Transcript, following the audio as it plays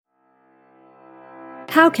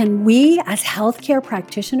How can we as healthcare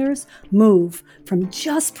practitioners move from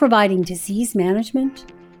just providing disease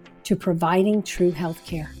management to providing true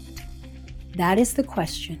healthcare? That is the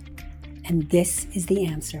question, and this is the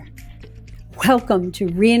answer. Welcome to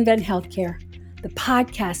Reinvent Healthcare, the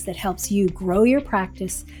podcast that helps you grow your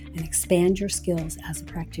practice and expand your skills as a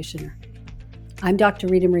practitioner. I'm Dr.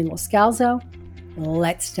 Rita Marie-Loscalzo.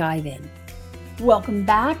 Let's dive in. Welcome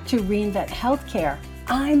back to Reinvent Healthcare.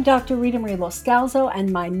 I'm Dr. Rita Marie-Loscalzo,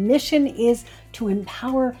 and my mission is to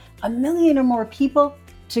empower 1 million or more people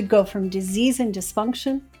to go from disease and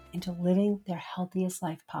dysfunction into living their healthiest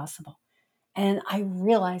life possible. And I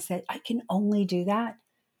realize that I can only do that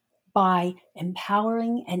by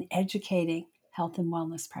empowering and educating health and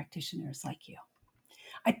wellness practitioners like you.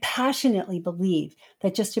 I passionately believe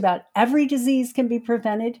that just about every disease can be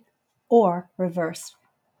prevented or reversed.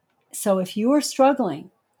 So if you are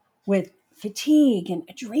struggling with fatigue and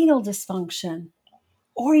adrenal dysfunction,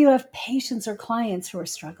 or you have patients or clients who are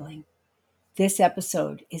struggling, this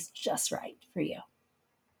episode is just right for you.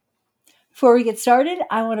 Before we get started,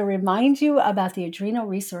 I want to remind you about the adrenal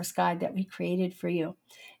resource guide that we created for you.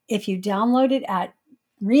 If you download it at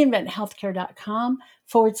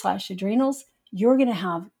reinventhealthcare.com/adrenals, you're going to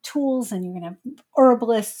have tools and you're going to have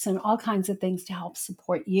herbalists and all kinds of things to help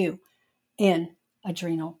support you in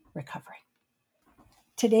adrenal recovery.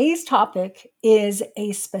 Today's topic is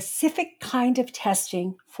a specific kind of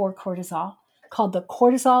testing for cortisol called the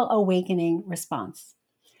cortisol awakening response.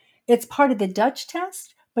 It's part of the Dutch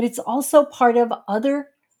test, but it's also part of other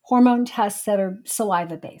hormone tests that are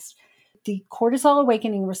saliva-based. The cortisol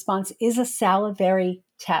awakening response is a salivary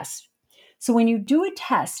test. So when you do a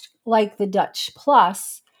test like the Dutch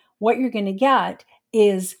Plus, what you're going to get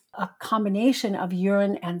is a combination of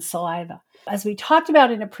urine and saliva. As we talked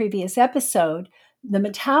about in a previous episode, the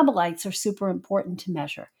metabolites are super important to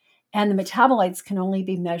measure, and the metabolites can only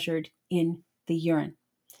be measured in the urine.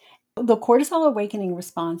 The cortisol awakening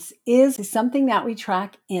response is something that we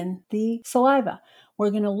track in the saliva.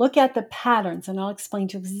 We're going to look at the patterns, and I'll explain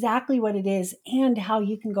to you exactly what it is and how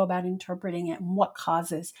you can go about interpreting it and what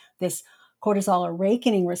causes this cortisol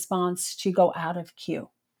awakening response to go out of cue.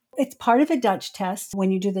 It's part of a Dutch test.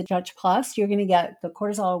 When you do the Dutch Plus, you're going to get the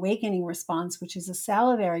cortisol awakening response, which is a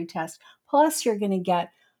salivary test. Plus, you're going to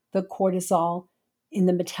get the cortisol in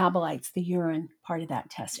the metabolites, the urine part of that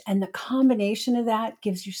test. And the combination of that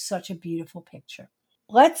gives you such a beautiful picture.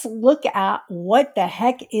 Let's look at what the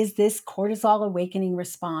heck is this cortisol awakening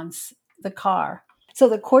response, the CAR. So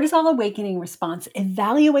the cortisol awakening response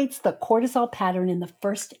evaluates the cortisol pattern in the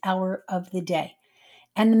first hour of the day.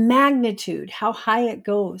 And the magnitude, how high it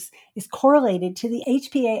goes, is correlated to the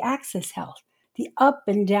HPA axis health. The up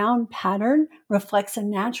and down pattern reflects a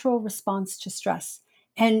natural response to stress.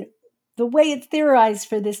 And the way it's theorized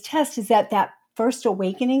for this test is that first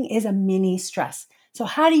awakening is a mini stress. So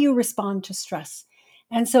how do you respond to stress?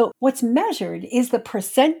 And so what's measured is the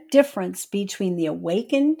percent difference between the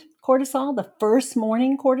awakened cortisol, the first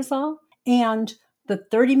morning cortisol, and the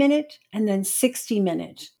 30-minute and then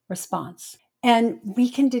 60-minute response. And we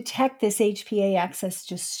can detect this HPA axis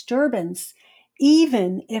disturbance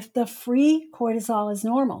even if the free cortisol is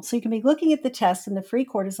normal. So you can be looking at the test and the free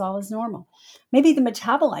cortisol is normal. Maybe the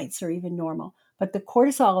metabolites are even normal, but the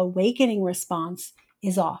cortisol awakening response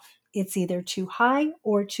is off. It's either too high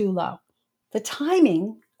or too low. The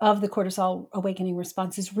timing of the cortisol awakening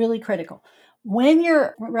response is really critical. When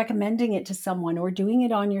you're recommending it to someone or doing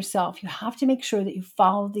it on yourself, you have to make sure that you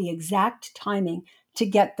follow the exact timing to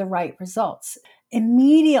get the right results.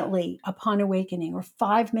 Immediately upon awakening, or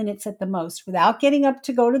 5 minutes at the most, without getting up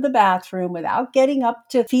to go to the bathroom, without getting up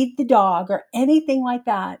to feed the dog or anything like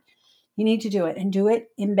that, you need to do it, and do it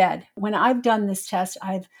in bed. When I've done this test,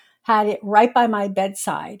 I've had it right by my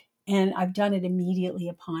bedside, and I've done it immediately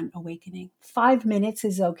upon awakening. 5 minutes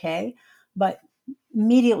is okay, but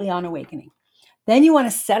immediately on awakening. Then you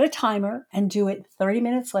want to set a timer and do it 30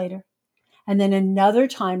 minutes later, and then another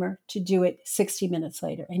timer to do it 60 minutes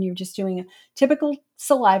later. And you're just doing a typical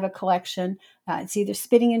saliva collection. It's either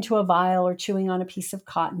spitting into a vial or chewing on a piece of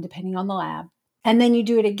cotton, depending on the lab. And then you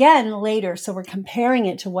do it again later. So we're comparing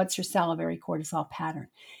it to what's your salivary cortisol pattern.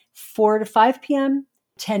 4 to 5 p.m.,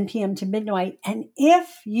 10 p.m. to midnight. And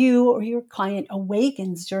if you or your client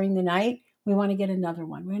awakens during the night, we want to get another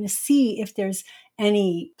one. We're going to see if there's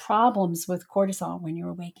any problems with cortisol when you're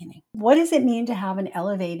awakening. What does it mean to have an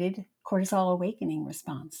elevated cortisol awakening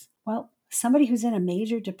response? Well, somebody who's in a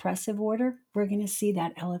major depressive order, we're going to see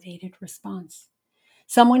that elevated response.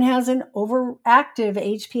 Someone has an overactive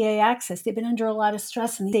HPA axis. They've been under a lot of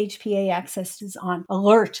stress and the HPA axis is on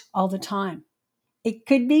alert all the time. It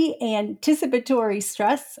could be anticipatory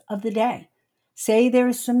stress of the day. Say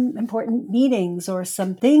there's some important meetings or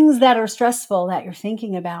some things that are stressful that you're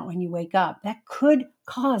thinking about when you wake up. That could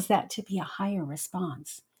cause that to be a higher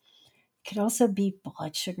response. It could also be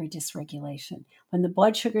blood sugar dysregulation. When the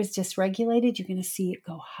blood sugar is dysregulated, you're going to see it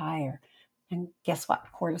go higher. And guess what?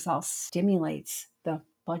 Cortisol stimulates the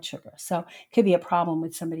blood sugar. So it could be a problem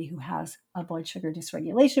with somebody who has a blood sugar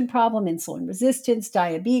dysregulation problem, insulin resistance,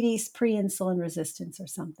 diabetes, pre-insulin resistance, or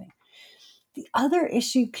something. The other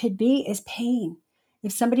issue could be is pain.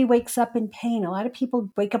 If somebody wakes up in pain, a lot of people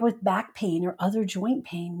wake up with back pain or other joint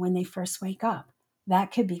pain when they first wake up.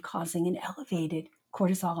 That could be causing an elevated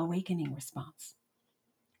cortisol awakening response.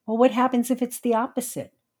 Well, what happens if it's the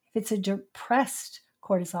opposite? If it's a depressed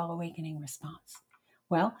cortisol awakening response?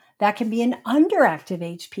 Well, that can be an underactive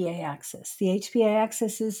HPA axis. The HPA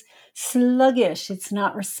axis is sluggish. It's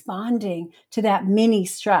not responding to that mini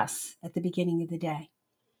stress at the beginning of the day.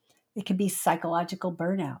 It could be psychological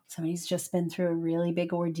burnout. Somebody's just been through a really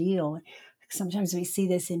big ordeal. Sometimes we see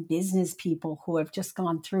this in business people who have just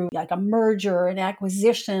gone through like a merger or an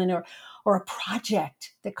acquisition or a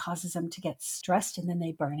project that causes them to get stressed and then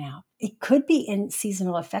they burn out. It could be in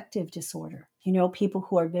seasonal affective disorder. People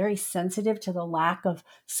who are very sensitive to the lack of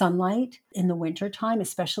sunlight in the wintertime,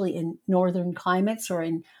 especially in northern climates or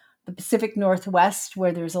in the Pacific Northwest,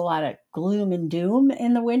 where there's a lot of gloom and doom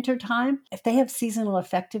in the wintertime. If they have seasonal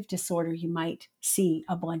affective disorder, you might see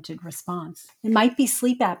a blunted response. It might be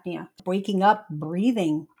sleep apnea, waking up,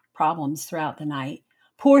 breathing problems throughout the night,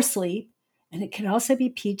 poor sleep, and it can also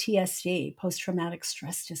be PTSD, post-traumatic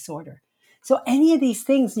stress disorder. So any of these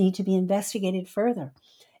things need to be investigated further.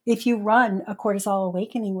 If you run a cortisol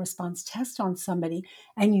awakening response test on somebody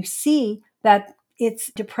and you see that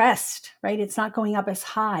it's depressed, right? It's not going up as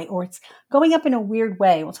high, or it's going up in a weird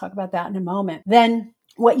way. We'll talk about that in a moment. Then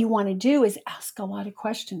what you want to do is ask a lot of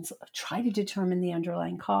questions, try to determine the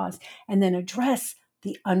underlying cause, and then address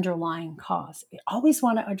the underlying cause. You always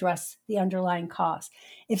want to address the underlying cause.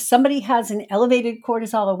 If somebody has an elevated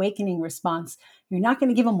cortisol awakening response, you're not going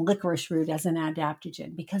to give them licorice root as an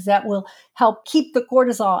adaptogen because that will help keep the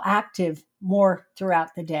cortisol active more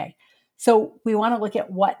throughout the day. So we want to look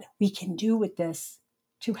at what we can do with this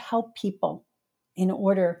to help people in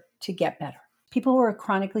order to get better. People who are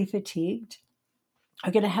chronically fatigued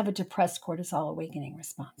are going to have a depressed cortisol awakening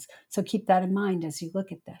response. So keep that in mind as you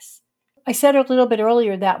look at this. I said a little bit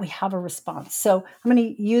earlier that we have a response. So I'm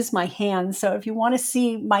going to use my hands. So if you want to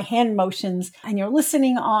see my hand motions and you're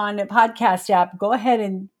listening on a podcast app, go ahead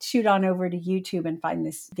and shoot on over to YouTube and find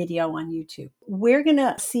this video on YouTube. We're going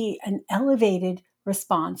to see an elevated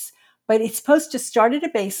response, but it's supposed to start at a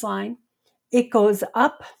baseline. It goes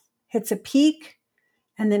up, hits a peak,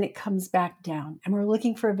 and then it comes back down. And we're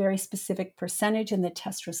looking for a very specific percentage, and the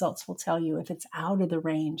test results will tell you if it's out of the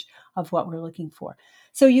range of what we're looking for.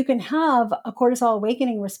 So you can have a cortisol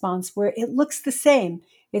awakening response where it looks the same.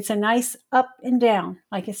 It's a nice up and down,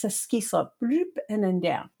 like it's a ski slope, and then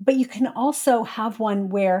down. But you can also have one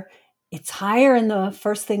where it's higher in the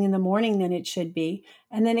first thing in the morning than it should be,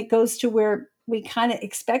 and then it goes to where we kind of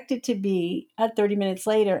expect it to be at 30 minutes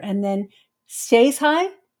later, and then stays high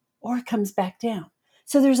or it comes back down.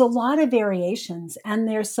 So there's a lot of variations, and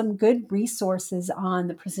there's some good resources on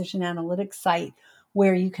the Precision Analytics site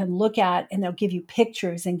where you can look at, and they'll give you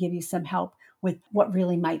pictures and give you some help with what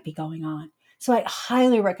really might be going on. So I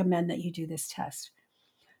highly recommend that you do this test.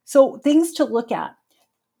 So things to look at.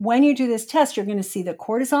 When you do this test, you're going to see the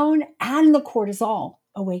cortisone and the cortisol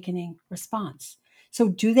awakening response. So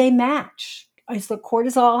do they match? Is the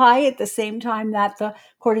cortisol high at the same time that the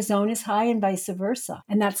cortisone is high and vice versa?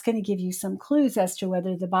 And that's going to give you some clues as to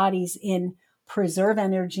whether the body's in preserve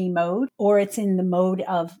energy mode or it's in the mode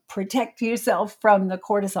of protect yourself from the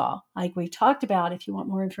cortisol. Like we talked about, if you want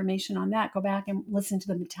more information on that, go back and listen to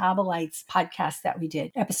the metabolites podcast that we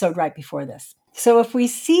did, episode right before this. So if we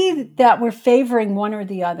see that we're favoring one or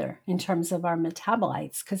the other in terms of our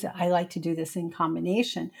metabolites, because I like to do this in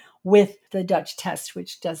combination with the Dutch test,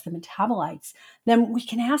 which does the metabolites, then we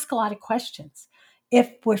can ask a lot of questions.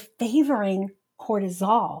 If we're favoring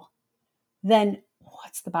cortisol, then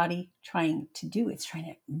what's the body trying to do? It's trying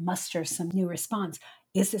to muster some new response.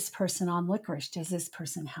 Is this person on licorice? Does this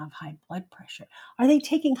person have high blood pressure? Are they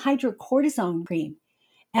taking hydrocortisone cream?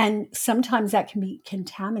 And sometimes that can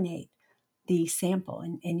contaminate the sample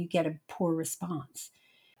and you get a poor response.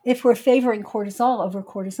 If we're favoring cortisol over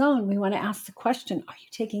cortisone, we want to ask the question, are you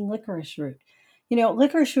taking licorice root?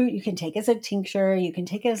 Licorice root you can take as a tincture, you can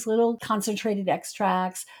take it as little concentrated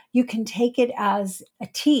extracts, you can take it as a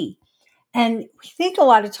tea. And we think a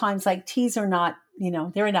lot of times like teas are not,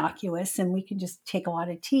 they're innocuous and we can just take a lot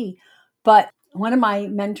of tea. But One of my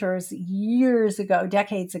mentors years ago,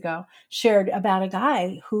 decades ago, shared about a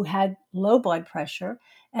guy who had low blood pressure,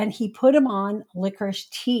 and he put him on licorice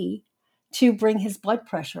tea to bring his blood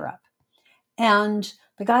pressure up. And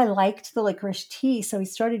the guy liked the licorice tea, so he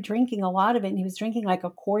started drinking a lot of it, and he was drinking like a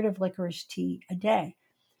quart of licorice tea a day.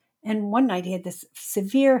 And one night he had this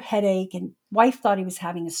severe headache, and wife thought he was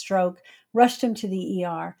having a stroke, rushed him to the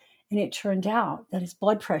ER, and it turned out that his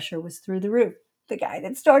blood pressure was through the roof. The guy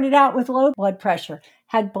that started out with low blood pressure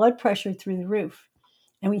had blood pressure through the roof.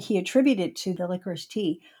 And he attributed it to the licorice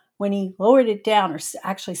tea. When he lowered it down, or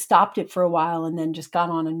actually stopped it for a while and then just got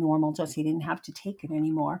on a normal dose, he didn't have to take it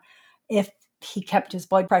anymore. If he kept his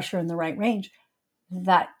blood pressure in the right range,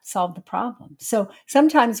 that solved the problem. So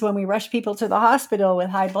sometimes when we rush people to the hospital with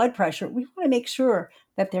high blood pressure, we want to make sure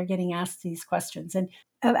that they're getting asked these questions. And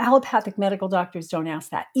allopathic medical doctors don't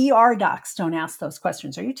ask that. ER docs don't ask those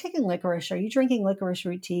questions. Are you taking licorice? Are you drinking licorice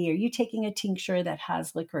root tea? Are you taking a tincture that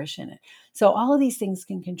has licorice in it? So all of these things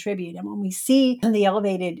can contribute. And when we see the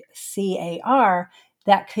elevated CAR,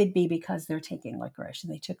 that could be because they're taking licorice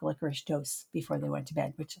and they took a licorice dose before they went to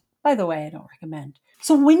bed, which, by the way, I don't recommend.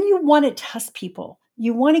 So when you want to test people,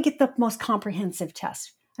 you want to get the most comprehensive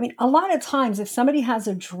test. I mean, a lot of times if somebody has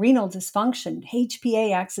adrenal dysfunction,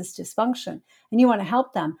 HPA axis dysfunction, and you want to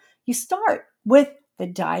help them, you start with the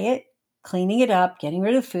diet, cleaning it up, getting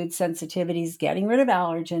rid of food sensitivities, getting rid of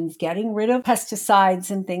allergens, getting rid of pesticides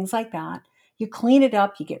and things like that. You clean it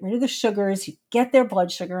up, you get rid of the sugars, you get their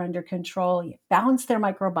blood sugar under control, you balance their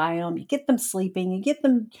microbiome, you get them sleeping, you get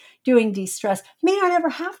them doing de-stress. You may not ever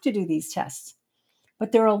have to do these tests,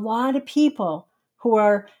 but there are a lot of people who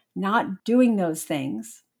are not doing those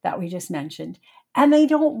things that we just mentioned, and they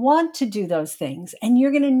don't want to do those things. And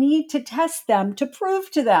you're going to need to test them to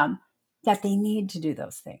prove to them that they need to do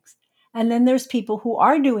those things. And then there's people who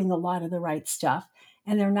are doing a lot of the right stuff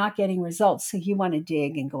and they're not getting results. So you want to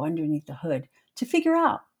dig and go underneath the hood to figure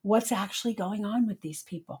out what's actually going on with these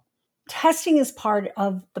people. Testing is part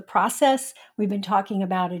of the process. We've been talking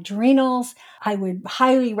about adrenals. I would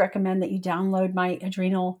highly recommend that you download my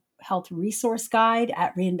adrenal health resource guide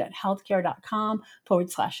at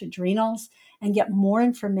reinventhealthcare.com/adrenals and get more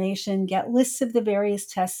information, get lists of the various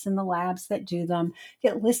tests in the labs that do them,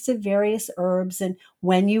 get lists of various herbs and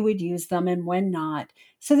when you would use them and when not,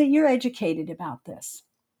 so that you're educated about this.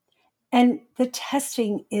 And the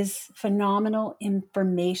testing is phenomenal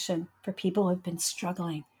information for people who have been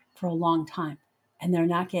struggling for a long time and they're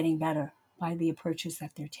not getting better by the approaches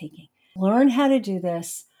that they're taking. Learn how to do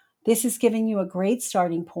this. This is giving you a great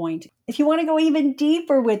starting point. If you want to go even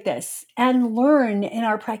deeper with this and learn in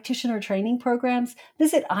our practitioner training programs,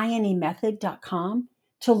 visit inemethod.com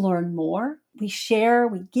to learn more. We share,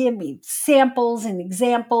 we give me samples and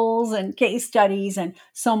examples and case studies and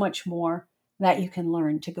so much more that you can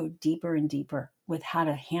learn to go deeper and deeper with how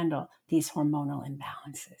to handle these hormonal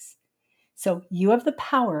imbalances. So you have the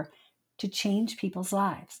power to change people's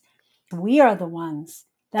lives. We are the ones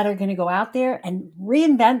that are going to go out there and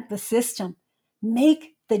reinvent the system,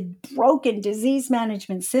 make the broken disease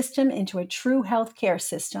management system into a true healthcare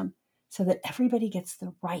system so that everybody gets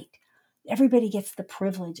the right, everybody gets the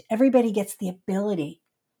privilege, everybody gets the ability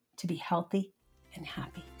to be healthy and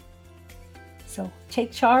happy. So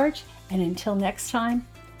take charge, and until next time,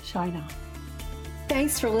 shine on.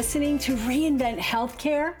 Thanks for listening to Reinvent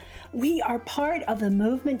Healthcare. We are part of the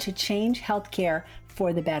movement to change healthcare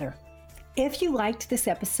for the better. If you liked this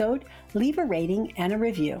episode, leave a rating and a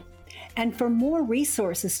review. And for more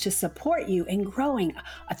resources to support you in growing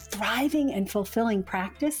a thriving and fulfilling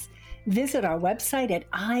practice, visit our website at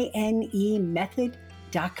inemethod.com.